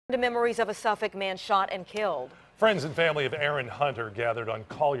To memories of a Suffolk man shot and killed. Friends and family of Aaron Hunter gathered on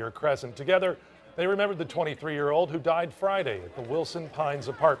Collier Crescent. Together, they remembered the 23-year-old who died Friday at the Wilson Pines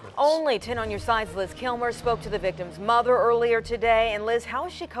apartments. Only 10 on your side's Liz Kilmer spoke to the victim's mother earlier today. And Liz, how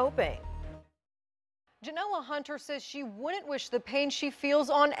is she coping? Janella Hunter says she wouldn't wish the pain she feels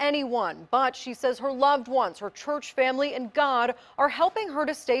on anyone, but she says her loved ones, her church family, and God are helping her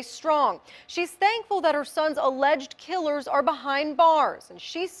to stay strong. She's thankful that her son's alleged killers are behind bars, and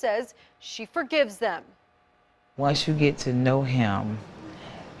she says she forgives them. Once you get to know him,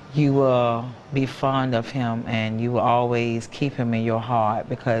 you will be fond of him, and you will always keep him in your heart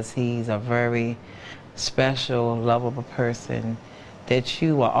because he's a very special, lovable person that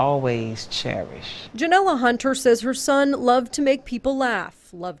you will always cherish. Janella Hunter says her son loved to make people laugh,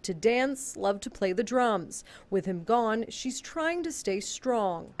 loved to dance, loved to play the drums. With him gone, she's trying to stay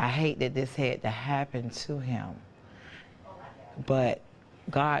strong. I hate that this had to happen to him, but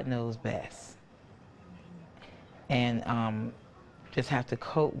God knows best. And just have to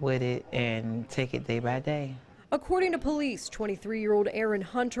cope with it and take it day by day. According to police, 23-year-old Aaron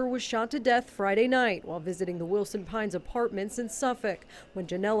Hunter was shot to death Friday night while visiting the Wilson Pines apartments in Suffolk. When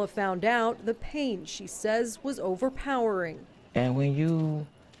Janella found out, the pain, she says, was overpowering. And when you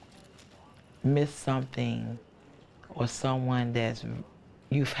miss something or someone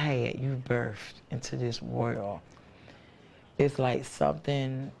you've birthed into this world, it's like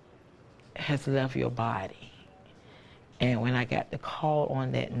something has left your body. And when I got the call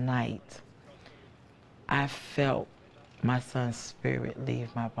on that night, I felt my son's spirit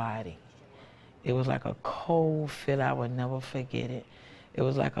leave my body. It was like a cold feeling. I would never forget it. It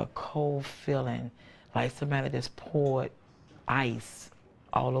was like a cold feeling, like somebody just poured ice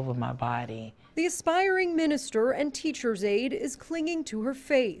all over my body. The aspiring minister and teacher's aide is clinging to her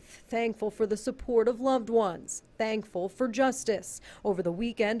faith, thankful for the support of loved ones, thankful for justice. Over the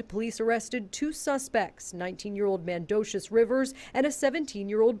weekend, police arrested 2 suspects, 19-year-old Mandocious Rivers and a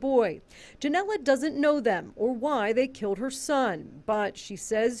 17-year-old boy. Janella doesn't know them or why they killed her son, but she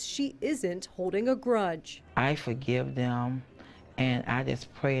says she isn't holding a grudge. I forgive them, and I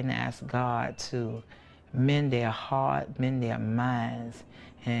just pray and ask God to mend their heart, mend their minds,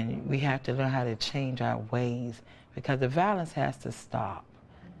 and we have to learn how to change our ways because the violence has to stop.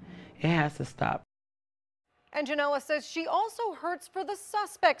 It has to stop. And Janella says she also hurts for the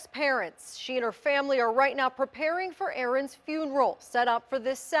suspect's parents. She and her family are right now preparing for Aaron's funeral, set up for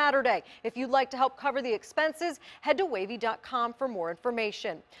this Saturday. If you'd like to help cover the expenses, head to wavy.com for more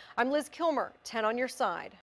information. I'm Liz Kilmer, 10 on your side.